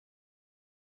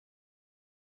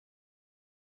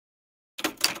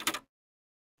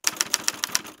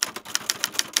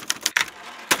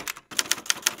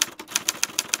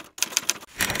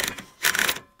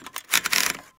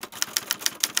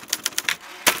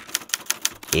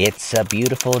It's a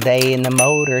beautiful day in the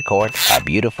motor court, a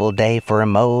beautiful day for a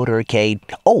motorcade.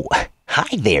 Oh, hi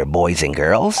there, boys and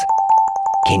girls.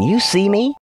 Can you see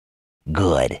me?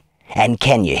 Good. And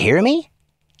can you hear me?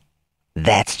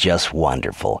 That's just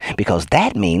wonderful, because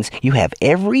that means you have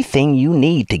everything you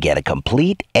need to get a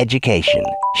complete education.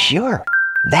 Sure.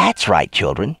 That's right,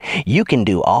 children. You can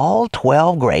do all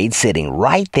 12 grades sitting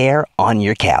right there on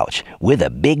your couch with a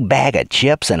big bag of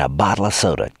chips and a bottle of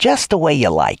soda, just the way you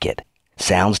like it.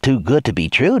 Sounds too good to be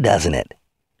true, doesn't it?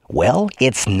 Well,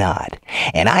 it's not.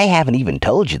 And I haven't even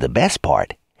told you the best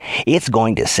part. It's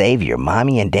going to save your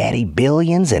mommy and daddy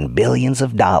billions and billions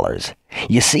of dollars.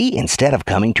 You see, instead of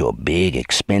coming to a big,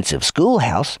 expensive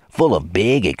schoolhouse full of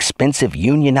big, expensive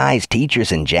unionized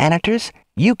teachers and janitors,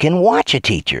 you can watch a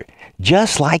teacher,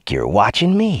 just like you're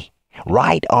watching me,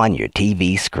 right on your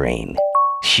TV screen.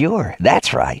 Sure,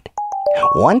 that's right.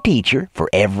 One teacher for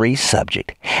every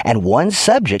subject, and one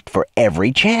subject for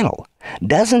every channel.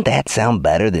 Doesn't that sound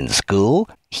better than school?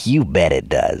 You bet it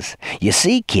does. You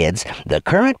see, kids, the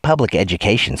current public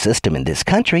education system in this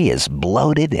country is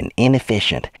bloated and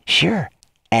inefficient. Sure.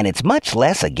 And it's much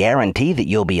less a guarantee that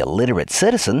you'll be a literate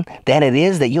citizen than it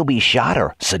is that you'll be shot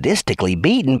or sadistically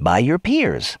beaten by your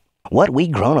peers. What we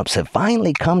grown-ups have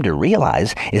finally come to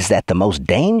realize is that the most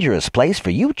dangerous place for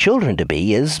you children to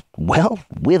be is, well,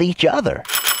 with each other.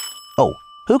 Oh,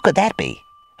 who could that be?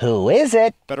 Who is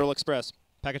it? Federal Express.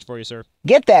 Package for you, sir.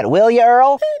 Get that, will you,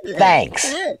 Earl?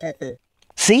 Thanks.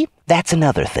 See, that's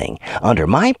another thing. Under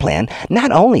my plan,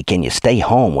 not only can you stay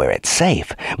home where it's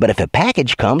safe, but if a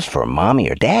package comes for mommy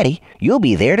or daddy, you'll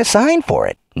be there to sign for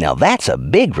it. Now that's a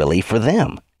big relief for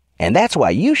them. And that's why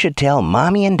you should tell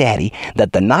mommy and daddy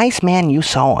that the nice man you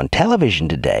saw on television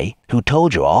today, who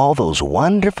told you all those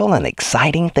wonderful and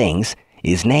exciting things,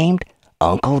 is named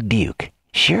Uncle Duke.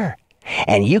 Sure.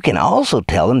 And you can also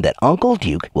tell them that Uncle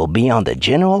Duke will be on the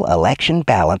general election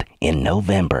ballot in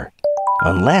November.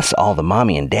 Unless all the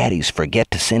mommy and daddies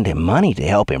forget to send him money to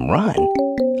help him run.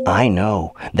 I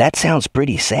know, that sounds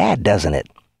pretty sad, doesn't it?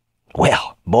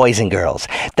 Well, boys and girls,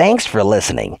 thanks for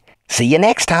listening. See you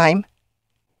next time.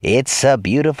 It's a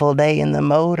beautiful day in the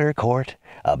motor court,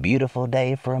 a beautiful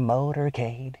day for a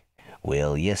motorcade.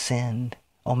 Will you send,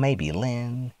 or maybe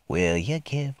lend, will you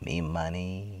give me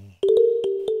money?